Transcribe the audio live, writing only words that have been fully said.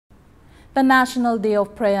The National Day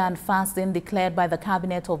of Prayer and Fasting declared by the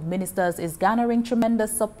Cabinet of Ministers is garnering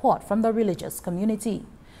tremendous support from the religious community.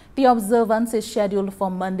 The observance is scheduled for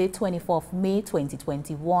Monday, 24th May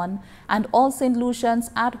 2021, and all Saint Lucians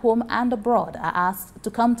at home and abroad are asked to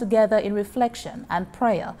come together in reflection and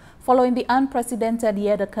prayer following the unprecedented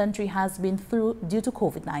year the country has been through due to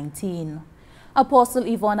COVID-19. Apostle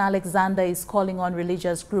Yvonne Alexander is calling on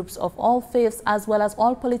religious groups of all faiths as well as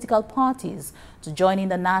all political parties to join in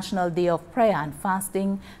the National Day of Prayer and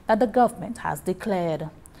Fasting that the government has declared.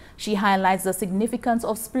 She highlights the significance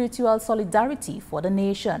of spiritual solidarity for the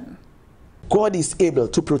nation. God is able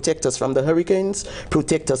to protect us from the hurricanes,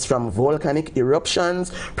 protect us from volcanic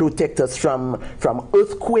eruptions, protect us from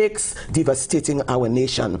earthquakes devastating our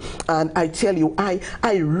nation. And I tell you, I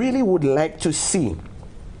really would like to see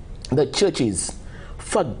the churches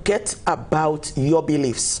forget about your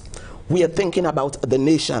beliefs. We are thinking about the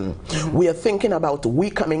nation. We are thinking about we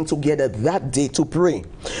coming together that day to pray,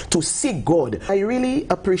 to seek God. I really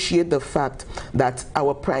appreciate the fact that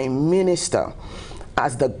our Prime Minister,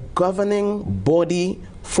 as the governing body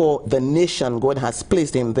for the nation, God has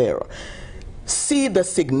placed him there, see the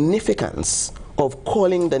significance of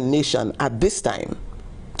calling the nation at this time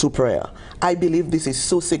to prayer. I believe this is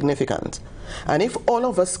so significant. And if all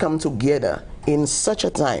of us come together in such a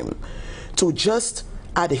time to just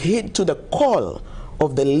adhere to the call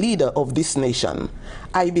of the leader of this nation,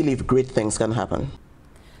 I believe great things can happen.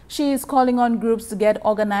 She is calling on groups to get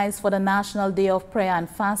organized for the National Day of Prayer and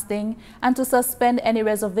Fasting and to suspend any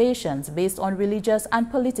reservations based on religious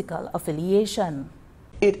and political affiliation.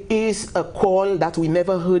 It is a call that we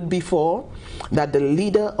never heard before, that the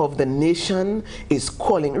leader of the nation is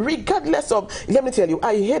calling, regardless of, let me tell you,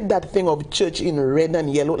 I hate that thing of church in red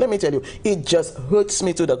and yellow. Let me tell you, it just hurts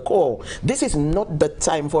me to the core. This is not the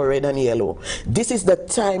time for red and yellow. This is the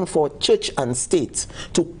time for church and state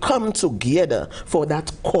to come together for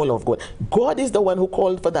that call of God. God is the one who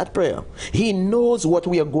called for that prayer. He knows what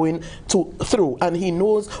we are going through, and he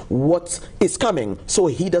knows what is coming. So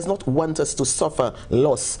he does not want us to suffer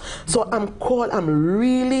loss. So I'm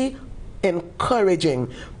really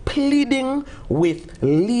encouraging, pleading with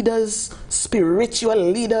leaders, spiritual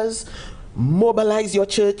leaders, mobilize your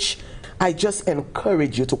church. I just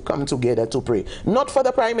encourage you to come together to pray. Not for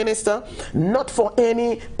the Prime Minister, not for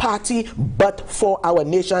any party, but for our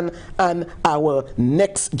nation and our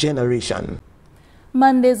next generation.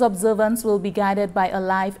 Monday's observance will be guided by a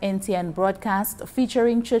live NTN broadcast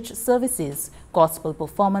featuring church services, gospel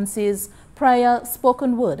performances, prayer,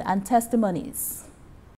 spoken word, and testimonies.